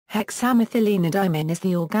Hexamethylenediamine is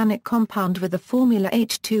the organic compound with the formula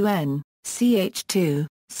H2N, CH2,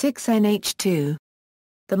 6NH2.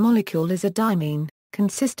 The molecule is a diamine,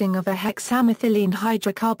 consisting of a hexamethylene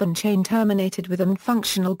hydrocarbon chain terminated with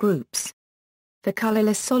unfunctional groups. The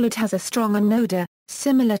colorless solid has a strong odor,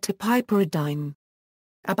 similar to piperidine.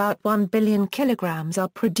 About 1 billion kilograms are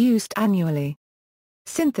produced annually.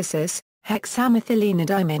 Synthesis: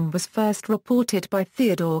 hexamethylenediamine was first reported by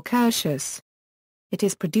Theodore Curtius. It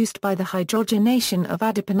is produced by the hydrogenation of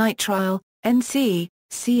adiponitrile, NC,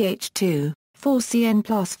 CH2, 4CN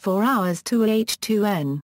plus 4 hours to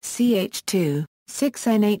H2N, CH2,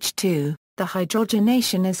 6NH2. The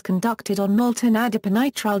hydrogenation is conducted on molten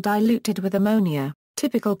adiponitrile diluted with ammonia,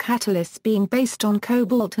 typical catalysts being based on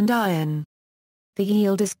cobalt and iron. The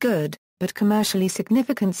yield is good, but commercially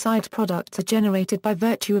significant side products are generated by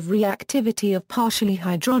virtue of reactivity of partially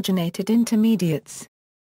hydrogenated intermediates.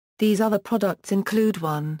 These other products include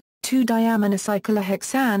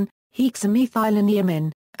 1,2-diaminocyclohexane,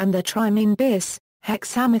 hexamethylenediamine, and the trimine bis,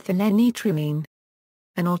 hexamethylenediamine.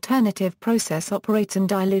 An alternative process operates in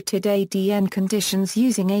diluted ADN conditions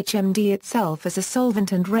using HMD itself as a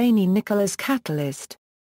solvent and Raney nickel as catalyst.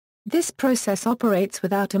 This process operates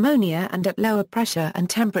without ammonia and at lower pressure and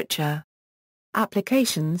temperature.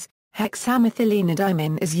 Applications: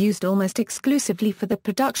 hexamethylenediamine is used almost exclusively for the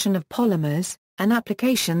production of polymers, an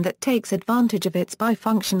application that takes advantage of its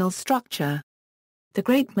bifunctional structure. The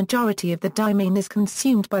great majority of the diamine is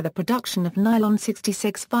consumed by the production of nylon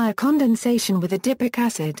 66 via condensation with adipic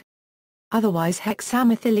acid. Otherwise,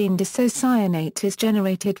 hexamethylene disocyanate is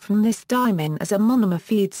generated from this diamine as a monomer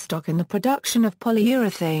feedstock in the production of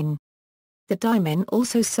polyurethane. The diamine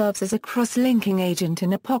also serves as a cross-linking agent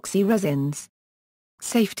in epoxy resins.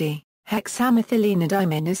 Safety: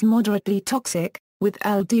 hexamethylenediamine is moderately toxic, with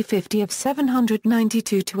LD50 of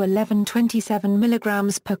 792 to 1127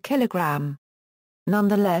 mg per kilogram.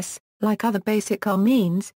 Nonetheless, like other basic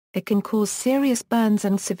amines, it can cause serious burns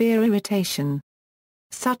and severe irritation.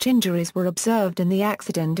 Such injuries were observed in the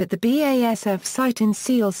accident at the BASF site in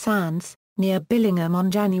Seal Sands, near Billingham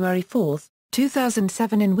on January 4,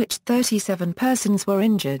 2007, in which 37 persons were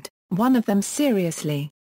injured, one of them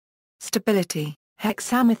seriously. Stability: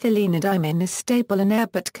 hexamethylenediamine is stable in air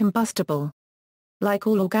but combustible. Like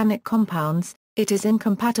all organic compounds, it is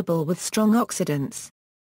incompatible with strong oxidants.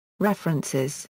 References